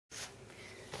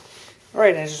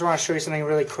Alright, I just want to show you something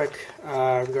really quick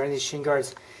regarding these shin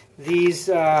guards. These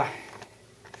bad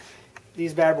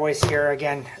boys here,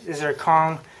 again, these are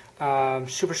Kong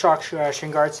Super Shock shin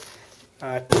guards.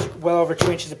 Well over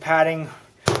 2 inches of padding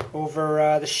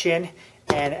over the shin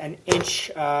and 1 inch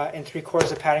and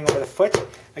 3/4 of padding over the foot.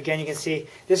 Again, you can see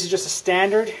this is just a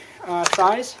standard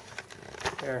size.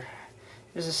 There.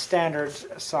 This is a standard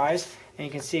size, and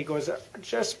you can see it goes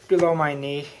just below my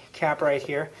knee cap right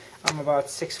here. I'm about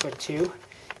 6'2",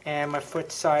 and my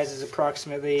foot size is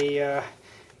approximately,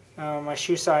 my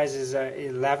shoe size is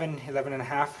 11 and a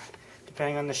half,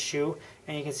 depending on the shoe.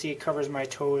 And you can see it covers my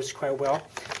toes quite well.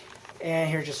 And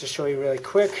here, just to show you really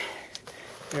quick,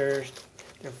 they're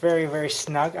very, very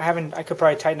snug. I could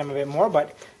probably tighten them a bit more,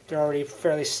 but they're already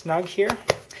fairly snug here.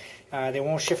 They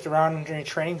won't shift around during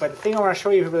training. But the thing I want to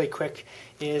show you really quick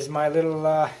is my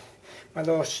little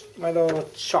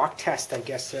shock test, I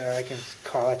guess I can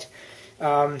call it.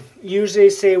 Usually,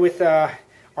 say with our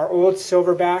old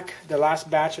silverback, the last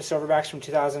batch of silverbacks from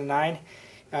 2009,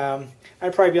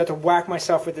 I'd probably be able to whack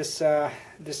myself with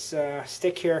this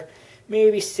stick here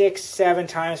maybe 6-7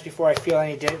 times before I feel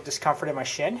any discomfort in my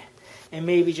shin, and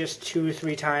maybe just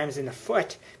 2-3 times in the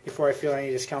foot before I feel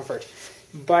any discomfort.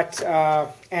 But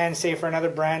and say for another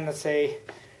brand, let's say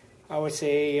I would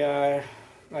say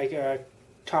like a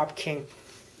Top King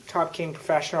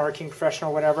Professional or King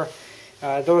Professional, whatever.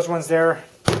 Those ones there,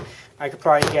 I could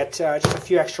probably get just a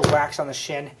few extra whacks on the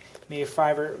shin, maybe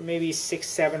 5 or maybe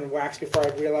 6-7 whacks before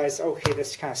I'd realize, okay,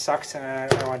 this kind of sucks and I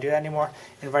don't want to do that anymore.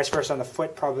 And vice versa on the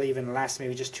foot, probably even less,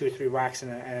 maybe just 2 or 3 whacks,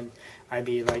 and I'd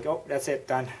be like, oh, that's it,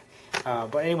 done.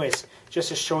 But anyways, just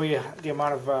to show you the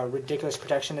amount of ridiculous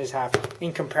protection these have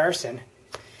in comparison,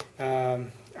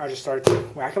 I'll just start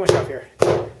whacking myself here.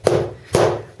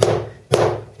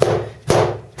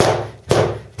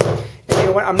 And you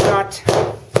know what? I'm not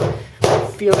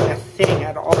feeling a thing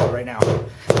at all right now.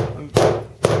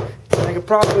 I could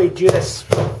probably do this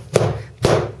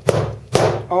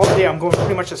all day. I'm going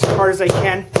pretty much as hard as I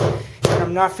can, and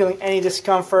I'm not feeling any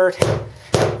discomfort.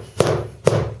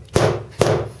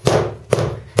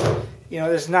 You know,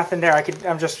 there's nothing there. I could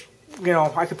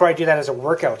probably do that as a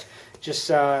workout,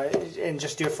 and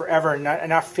just do it forever and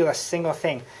not feel a single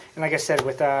thing. And like I said,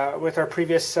 with our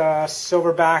previous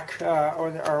silverback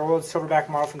or our old silverback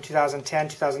model from 2010,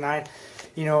 2009,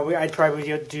 you know, I'd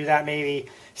probably do that maybe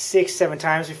 6-7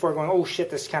 times before going, oh shit,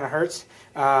 this kind of hurts.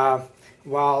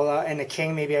 While in the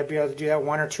King, maybe I'd be able to do that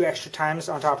 1 or 2 extra times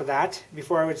on top of that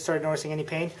before I would start noticing any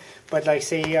pain. But like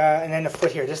say, and then the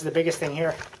foot here. This is the biggest thing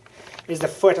here. Is the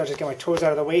foot. I'll just get my toes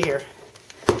out of the way here.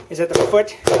 Is that the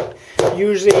foot?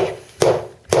 Usually,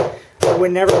 I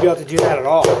would never be able to do that at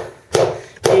all.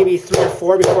 Maybe 3 or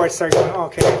 4 before I start going, oh,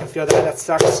 okay, I can feel that. That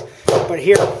sucks. But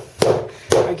here,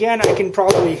 again, I can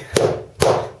probably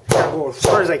go as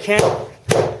far as I can.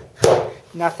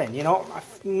 Nothing, you know,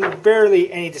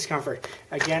 barely any discomfort.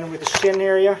 Again, with the shin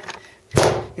area,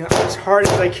 you know, as hard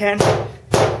as I can,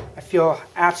 I feel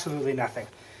absolutely nothing.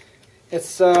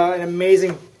 It's an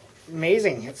amazing.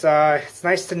 It's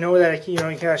nice to know that, you know,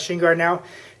 you got a shin guard now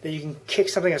that you can kick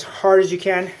something as hard as you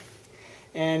can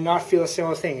and not feel a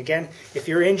single thing. Again, if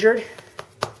you're injured,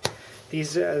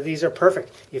 these are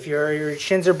perfect. If your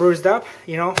shins are bruised up,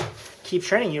 you know, keep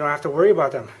training. You don't have to worry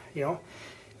about them. You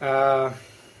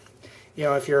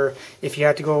know, if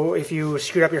you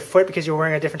screwed up your foot because you're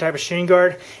wearing a different type of shin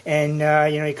guard and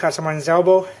you know, you cut someone's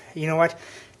elbow, you know what?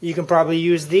 You can probably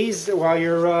use these while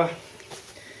you're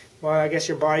well, I guess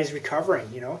your body's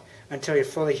recovering, you know, until you're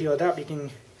fully healed up. You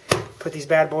can put these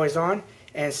bad boys on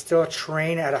and still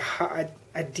train at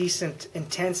a decent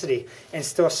intensity and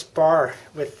still spar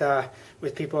with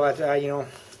people at you know,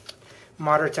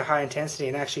 moderate to high intensity,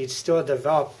 and actually still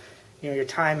develop, you know, your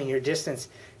timing, your distance.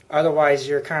 Otherwise,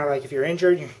 you're kind of like, if you're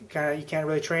injured, you can't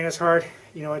really train as hard,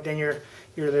 you know, then you're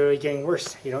literally getting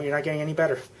worse. You know, you're not getting any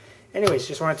better. Anyways,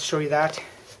 just wanted to show you that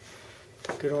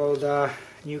good old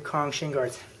new Kong shin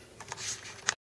guards.